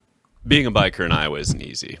Being a biker in Iowa isn't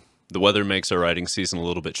easy. The weather makes our riding season a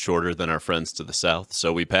little bit shorter than our friends to the south,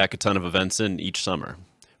 so we pack a ton of events in each summer.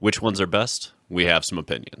 Which ones are best? We have some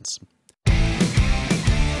opinions.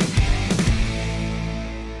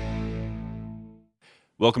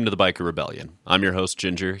 Welcome to the Biker Rebellion. I'm your host,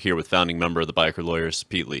 Ginger, here with founding member of the Biker Lawyers,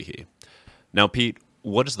 Pete Leahy. Now, Pete,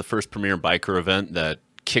 what is the first premier biker event that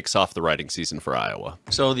kicks off the riding season for Iowa?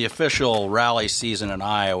 So the official rally season in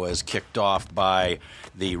Iowa is kicked off by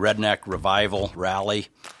the Redneck Revival Rally.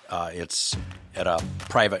 It's at a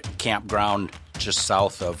private campground just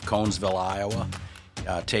south of Conesville, Iowa.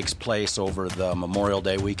 Takes place over the Memorial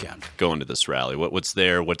Day weekend. Going to this rally, what's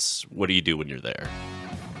there? What do you do when you're there?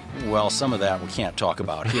 Well, some of that we can't talk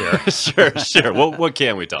about here. Sure. What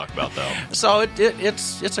can we talk about, though? So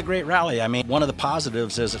it's a great rally. I mean, one of the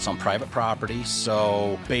positives is it's on private property,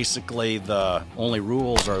 so basically the only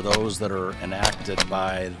rules are those that are enacted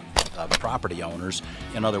by the property owners.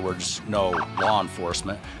 In other words, no law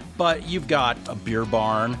enforcement. But you've got a beer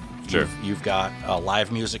barn. Sure. You've got a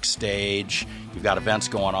live music stage. You've got events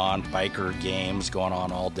going on, biker games going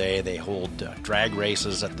on all day. They hold drag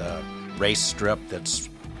races at the race strip that's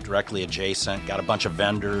directly adjacent. Got a bunch of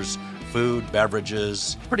vendors, food,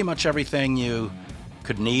 beverages, pretty much everything you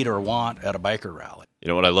could need or want at a biker rally. You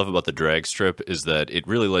know, what I love about the drag strip is that it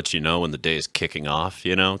really lets you know when the day is kicking off,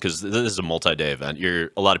 you know, because this is a multi-day event.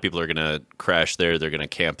 A lot of people are going to crash there. They're going to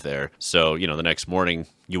camp there. So, you know, the next morning,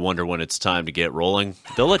 you wonder when it's time to get rolling.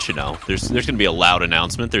 They'll let you know. There's going to be a loud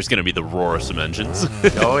announcement. There's going to be the roar of some engines.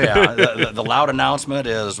 Oh, yeah. The loud announcement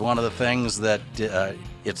is one of the things that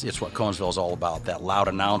it's what Conesville is all about, that loud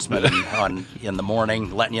announcement in the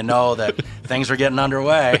morning, letting you know that things are getting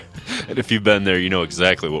underway. And if you've been there, you know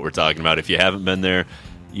exactly what we're talking about. If you haven't been there,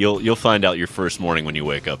 you'll find out your first morning when you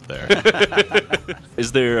wake up there.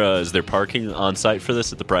 Is there parking on site for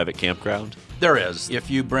this at the private campground? There is.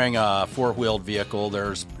 If you bring a four-wheeled vehicle,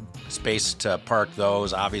 there's space to park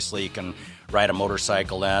those. Obviously, you can ride a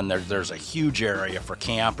motorcycle in. There's a huge area for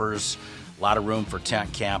campers, a lot of room for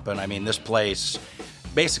tent camping. I mean, this place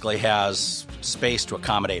basically has space to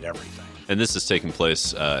accommodate everything. And this is taking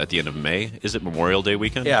place at the end of May. Is it Memorial Day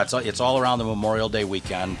weekend? Yeah, it's all around the Memorial Day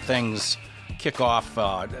weekend. Things kick off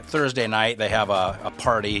Thursday night. They have a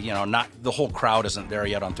party. You know, not the whole crowd isn't there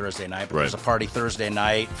yet on Thursday night, but There's a party Thursday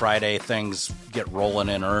night. Friday, things get rolling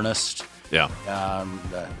in earnest. Yeah.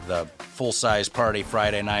 The full-size party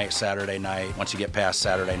Friday night, Saturday night. Once you get past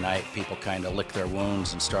Saturday night, people kind of lick their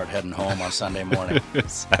wounds and start heading home on Sunday morning.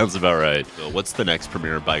 Sounds about right. So what's the next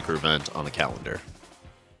premier biker event on the calendar?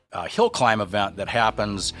 A hill climb event that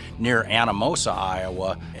happens near Anamosa,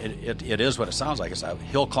 Iowa. It is what it sounds like. It's a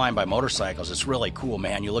hill climb by motorcycles. It's really cool,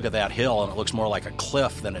 man. You look at that hill, and it looks more like a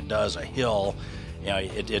cliff than it does a hill. You know,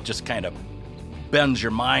 it just kind of bends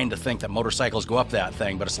your mind to think that motorcycles go up that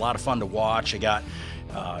thing, but it's a lot of fun to watch. You got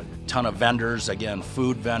a ton of vendors, again,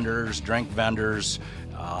 food vendors, drink vendors,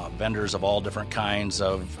 vendors of all different kinds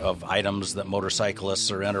of items that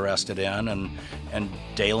motorcyclists are interested in, and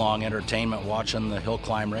day-long entertainment watching the hill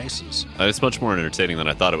climb races. It's much more entertaining than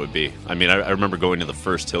I thought it would be. I mean, I remember going to the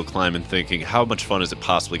first hill climb and thinking, how much fun is it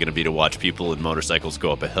possibly going to be to watch people in motorcycles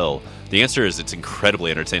go up a hill? The answer is it's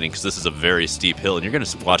incredibly entertaining because this is a very steep hill, and you're going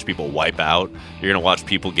to watch people wipe out. You're going to watch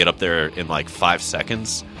people get up there in like 5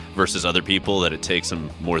 seconds versus other people that it takes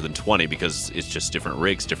them more than 20 because it's just different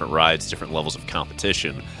rigs, different rides, different levels of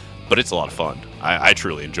competition. But it's a lot of fun. I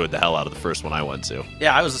truly enjoyed the hell out of the first one I went to.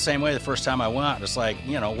 Yeah, I was the same way the first time I went. It's like,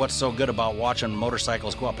 you know, what's so good about watching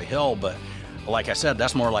motorcycles go up a hill? But like I said,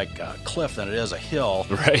 that's more like a cliff than it is a hill.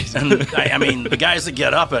 Right. And I mean, the guys that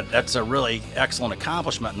get up it, that's a really excellent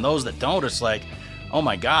accomplishment. And those that don't, it's like, oh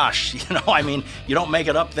my gosh, you know, I mean, you don't make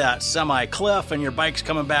it up that semi-cliff and your bike's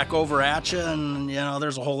coming back over at you, and, you know,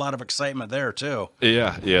 there's a whole lot of excitement there, too.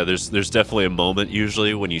 Yeah, there's definitely a moment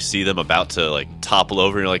usually when you see them about to, like, topple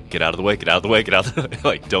over, and you're like, get out of the way, get out of the way, get out of the way.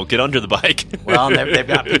 Like, don't get under the bike. Well, and they've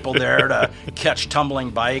got people there to catch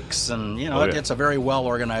tumbling bikes, and, you know, it's a very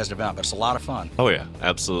well-organized event, but it's a lot of fun. Oh, yeah,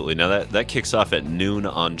 absolutely. Now, that kicks off at noon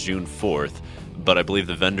on June 4th, but I believe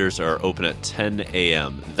the vendors are open at 10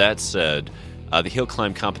 a.m. That said, the hill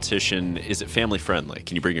climb competition, is it family friendly?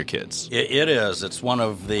 Can you bring your kids? It is. It's one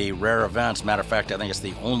of the rare events. Matter of fact, I think it's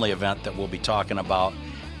the only event that we'll be talking about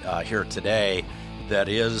here today that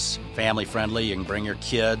is family friendly. You can bring your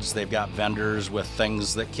kids. They've got vendors with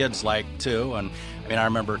things that kids like too. And I mean, I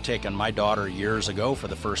remember taking my daughter years ago for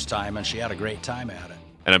the first time, and she had a great time at it.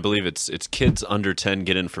 And I believe it's kids under 10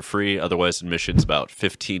 get in for free. Otherwise, admission's about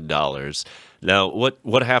 $15. Now,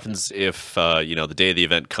 what happens if the day of the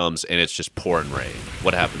event comes and it's just pouring rain?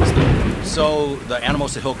 What happens then? So the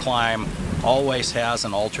Anamosa Hill Climb always has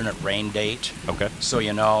an alternate rain date. Okay. So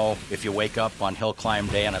you know, if you wake up on hill climb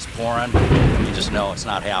day and it's pouring, you just know it's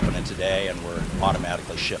not happening today, and we're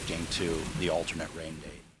automatically shifting to the alternate rain date.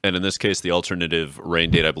 And in this case, the alternative rain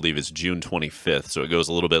date, I believe, is June 25th, so it goes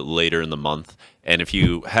a little bit later in the month. And if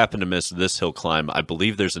you happen to miss this hill climb, I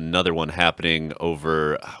believe there's another one happening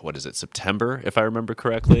over, what is it, September, if I remember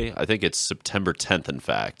correctly? I think it's September 10th, in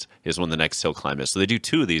fact, is when the next hill climb is. So they do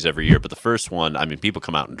 2 of these every year, but the first one, I mean, people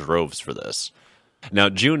come out in droves for this. Now,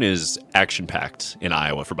 June is action-packed in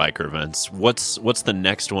Iowa for biker events. What's the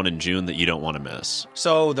next one in June that you don't want to miss?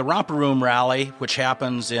 So the Romper Room Rally, which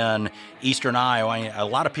happens in eastern Iowa, a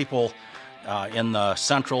lot of people in the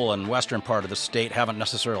central and western part of the state haven't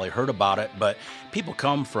necessarily heard about it, but people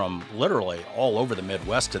come from literally all over the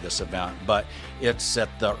Midwest to this event. But it's at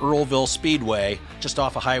the Earlville Speedway, just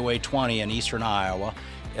off of Highway 20 in eastern Iowa,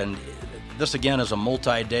 and this, again, is a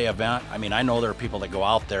multi-day event. I mean, I know there are people that go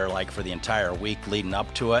out there like for the entire week leading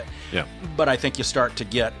up to it. Yeah. But I think you start to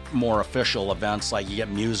get more official events, like you get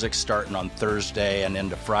music starting on Thursday and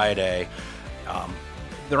into Friday.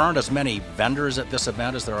 There aren't as many vendors at this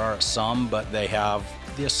event as there are at some, but they have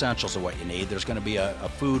the essentials of what you need. There's going to be a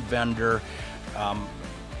food vendor.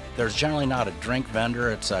 There's generally not a drink vendor.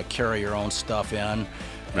 It's carry your own stuff in.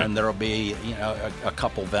 Right. And there'll be, you know, a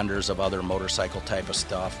couple vendors of other motorcycle type of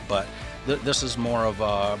stuff, but this is more of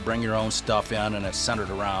a bring your own stuff in, and it's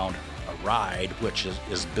centered around a ride, which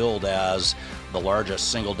is billed as the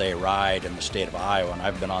largest single-day ride in the state of Iowa. And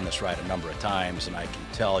I've been on this ride a number of times, and I can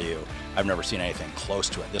tell you, I've never seen anything close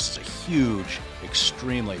to it. This is a huge,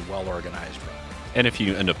 extremely well-organized ride. And if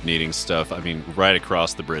you end up needing stuff, I mean, right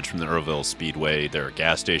across the bridge from the Earlville Speedway, there are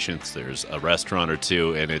gas stations, there's a restaurant or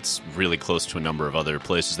two, and it's really close to a number of other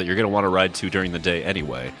places that you're going to want to ride to during the day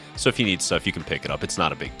anyway. So if you need stuff, you can pick it up. It's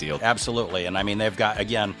not a big deal. Absolutely. And I mean, they've got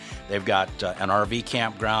an RV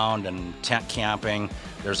campground and tent camping.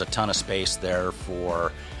 There's a ton of space there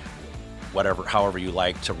for however you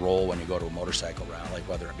like to roll when you go to a motorcycle rally,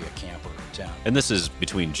 whether it be a camper or a tent. And this is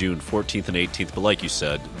between June 14th and 18th, but like you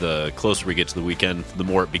said, the closer we get to the weekend, the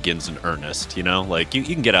more it begins in earnest, you know? Like, you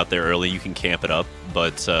can get out there early, you can camp it up,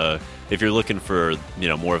 but if you're looking for, you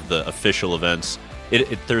know, more of the official events,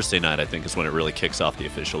 Thursday night, I think, is when it really kicks off the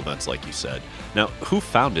official events, like you said. Now, who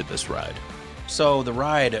founded this ride? So the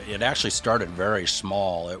ride, it actually started very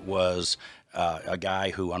small. It was a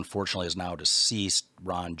guy who unfortunately is now deceased,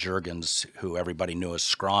 Ron Juergens, who everybody knew as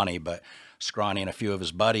Scrawny, but Scrawny and a few of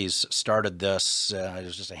his buddies started this. It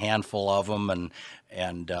was just a handful of them, and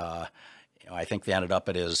you know, I think they ended up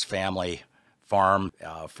at his family farm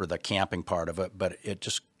for the camping part of it, but it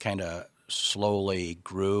just kind of slowly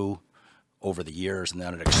grew over the years, and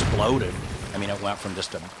then it exploded. I mean, it went from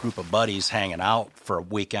just a group of buddies hanging out for a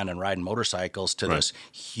weekend and riding motorcycles to this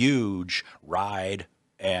huge ride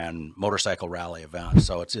and motorcycle rally event.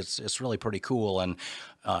 So it's really pretty cool. And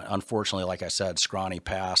unfortunately, like I said, Scrawny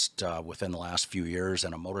passed within the last few years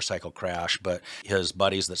in a motorcycle crash, but his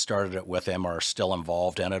buddies that started it with him are still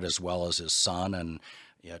involved in it, as well as his son, and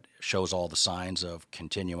it shows all the signs of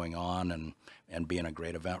continuing on and being a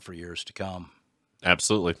great event for years to come.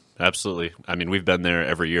 Absolutely. Absolutely. I mean, we've been there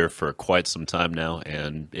every year for quite some time now,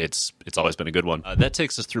 and it's always been a good one. That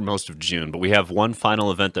takes us through most of June, but we have one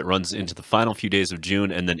final event that runs into the final few days of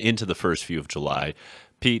June and then into the first few of July.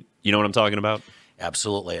 Pete, you know what I'm talking about?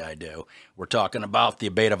 Absolutely, I do. We're talking about the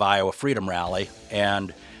Abate of Iowa Freedom Rally,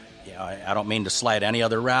 and you know, I don't mean to slight any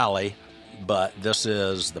other rally, but this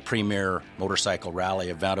is the premier motorcycle rally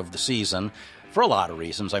event of the season for a lot of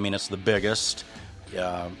reasons. I mean, it's the biggest.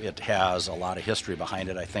 It has a lot of history behind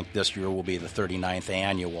it. I think this year will be the 39th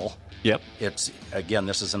annual. Yep. This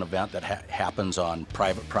is an event that happens on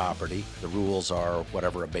private property. The rules are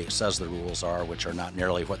whatever Abate says the rules are, which are not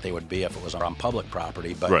nearly what they would be if it was on public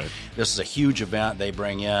property. But This is a huge event. They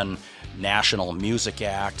bring in national music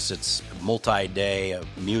acts. It's multi-day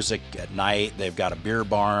music at night. They've got a beer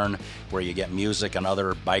barn where you get music and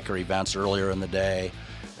other biker events earlier in the day.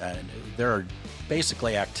 And there are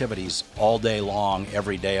basically activities all day long,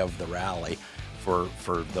 every day of the rally for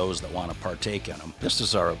those that want to partake in them. This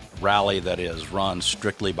is a rally that is run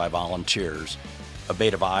strictly by volunteers.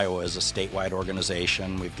 Abate of Iowa is a statewide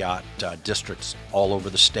organization. We've got districts all over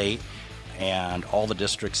the state, and all the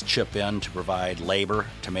districts chip in to provide labor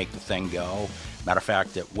to make the thing go. Matter of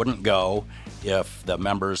fact, it wouldn't go if the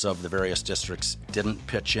members of the various districts didn't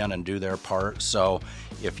pitch in and do their part. So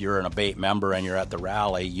if you're an Abate member and you're at the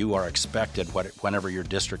rally, you are expected, whenever your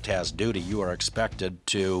district has duty, you are expected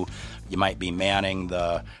to, you might be manning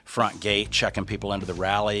the front gate, checking people into the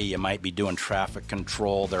rally, you might be doing traffic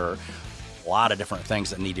control. There are a lot of different things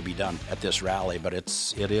that need to be done at this rally, but it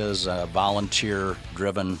is a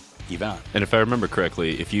volunteer-driven event. And if I remember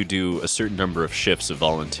correctly, if you do a certain number of shifts of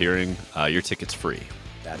volunteering, your ticket's free.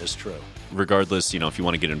 That is true. Regardless, if you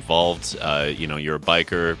want to get involved, you're a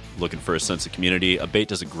biker looking for a sense of community, Abate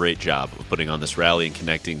does a great job of putting on this rally and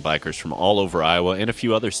connecting bikers from all over Iowa and a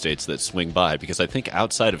few other states that swing by, because I think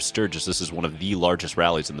outside of Sturgis, this is one of the largest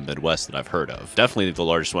rallies in the Midwest that I've heard of. Definitely the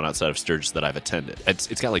largest one outside of Sturgis that I've attended.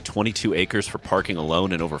 It's got like 22 acres for parking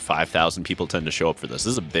alone, and over 5,000 people tend to show up for this.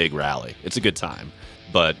 This is a big rally. It's a good time.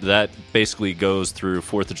 But that basically goes through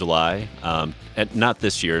 4th of July, and not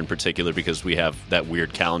this year in particular, because we have that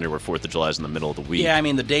weird calendar where 4th of July is in the middle of the week. Yeah, I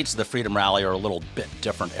mean, the dates of the Freedom Rally are a little bit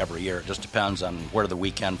different every year. It just depends on where the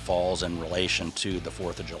weekend falls in relation to the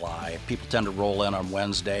 4th of July. People tend to roll in on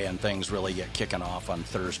Wednesday, and things really get kicking off on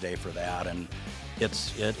Thursday for that. And it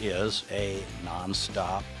is a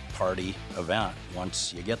nonstop party event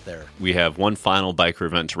once you get there. We have one final biker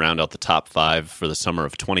event to round out the top 5 for the summer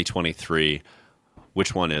of 2023.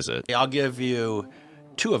 Which one is it? I'll give you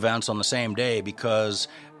 2 events on the same day, because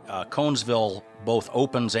Conesville both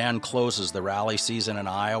opens and closes the rally season in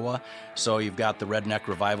Iowa. So you've got the Redneck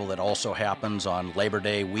Revival that also happens on Labor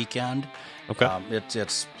Day weekend. Okay.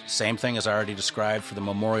 It's same thing as I already described for the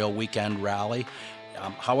Memorial Weekend rally.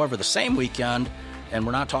 However, the same weekend, and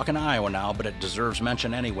we're not talking Iowa now, but it deserves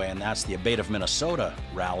mention anyway, and that's the Abate of Minnesota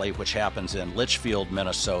rally, which happens in Litchfield,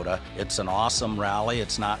 Minnesota. It's an awesome rally.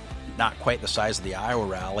 It's not quite the size of the Iowa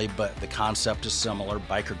rally, but the concept is similar.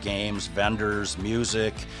 Biker games, vendors,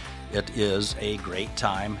 music. It is a great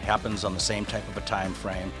time. Happens on the same type of a time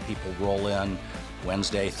frame. People roll in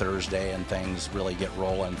Wednesday, Thursday, and things really get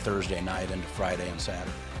rolling Thursday night into Friday and Saturday.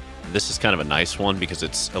 This is kind of a nice one because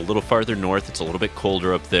it's a little farther north. It's a little bit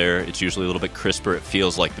colder up there. It's usually a little bit crisper. It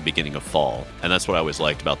feels like the beginning of fall. And that's what I always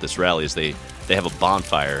liked about this rally is they have a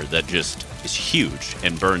bonfire that just is huge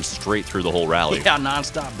and burns straight through the whole rally. Yeah,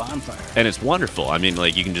 nonstop bonfire. And it's wonderful. I mean,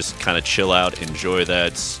 like, you can just kind of chill out, enjoy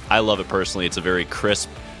that. I love it personally. It's a very crisp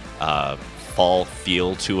fall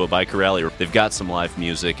feel to a biker rally. They've got some live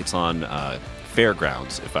music. It's on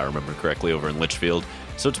Fairgrounds, if I remember correctly, over in Litchfield.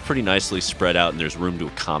 So it's pretty nicely spread out, and there's room to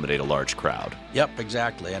accommodate a large crowd. Yep,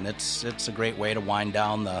 exactly. And it's a great way to wind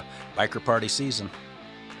down the biker party season.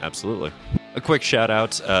 Absolutely. A quick shout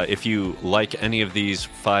out, if you like any of these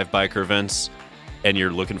 5 biker events and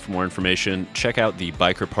you're looking for more information, check out the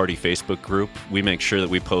Biker Party Facebook group. We make sure that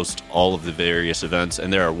we post all of the various events,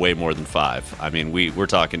 and there are way more than 5. I mean, we're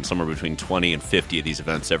talking somewhere between 20 and 50 of these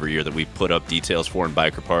events every year that we put up details for in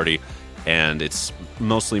Biker Party, and it's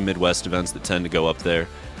mostly Midwest events that tend to go up there.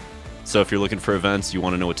 So if you're looking for events, you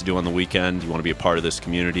want to know what to do on the weekend, you want to be a part of this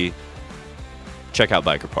community, check out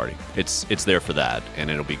Biker Party. It's there for that,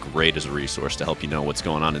 and it'll be great as a resource to help you know what's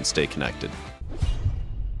going on and stay connected.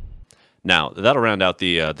 Now, that'll round out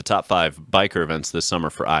the top 5 biker events this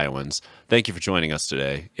summer for Iowans. Thank you for joining us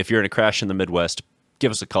today. If you're in a crash in the Midwest,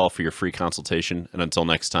 give us a call for your free consultation, and until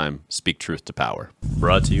next time, speak truth to power.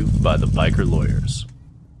 Brought to you by the Biker Lawyers.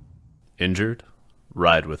 Injured?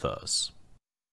 Ride with us.